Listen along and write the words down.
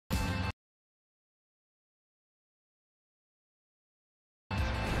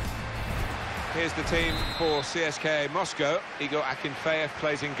Here's the team for CSKA Moscow. Igor Akinfeev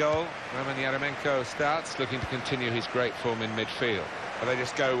plays in goal. Roman Yarmolenko starts, looking to continue his great form in midfield. But they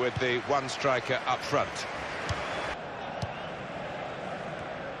just go with the one striker up front.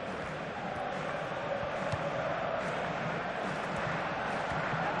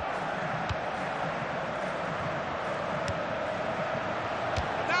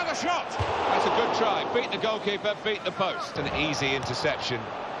 Now the shot! That's a good try. Beat the goalkeeper, beat the post. An easy interception,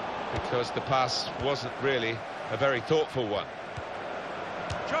 because the pass wasn't really a very thoughtful one.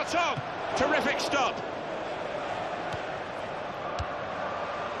 Shots on! Terrific stop!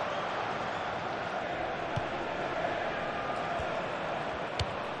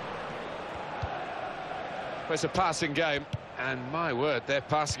 It's a passing game, and my word, they're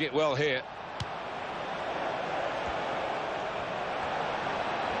passing it well here.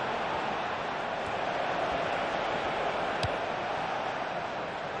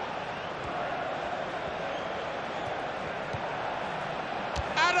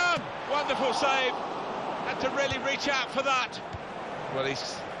 Wonderful save. Had to really reach out for that. Well,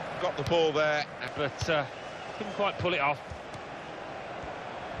 he's got the ball there, but couldn't quite pull it off.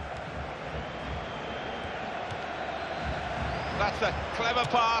 That's a clever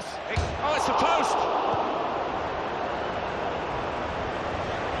pass. Oh, it's a post!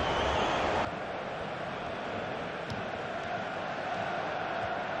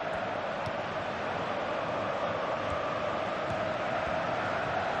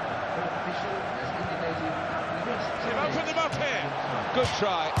 They've opened them up here. Good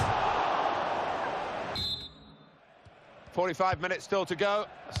try. 45 minutes still to go.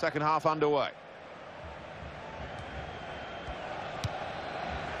 Second half underway.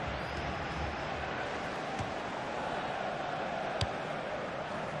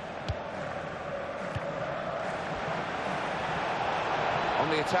 On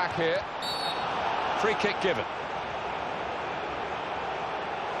the attack here. Free kick given.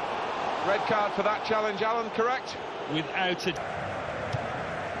 Red card for that challenge, Alan, correct? Without it.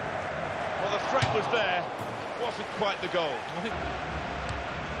 Well, the threat was there. Wasn't quite the goal.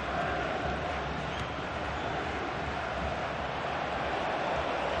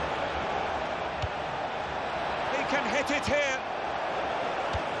 He can hit it here.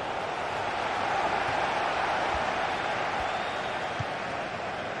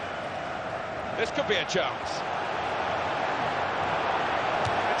 This could be a chance.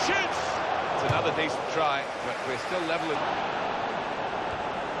 It shoots! It's another decent try, but we're still level.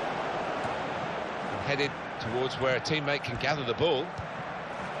 Headed towards where a teammate can gather the ball.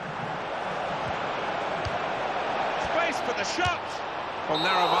 Space for the shot! Well,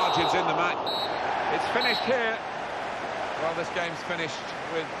 narrow margins in the match. It's finished here. Well, this game's finished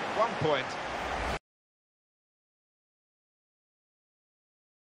with 1 point.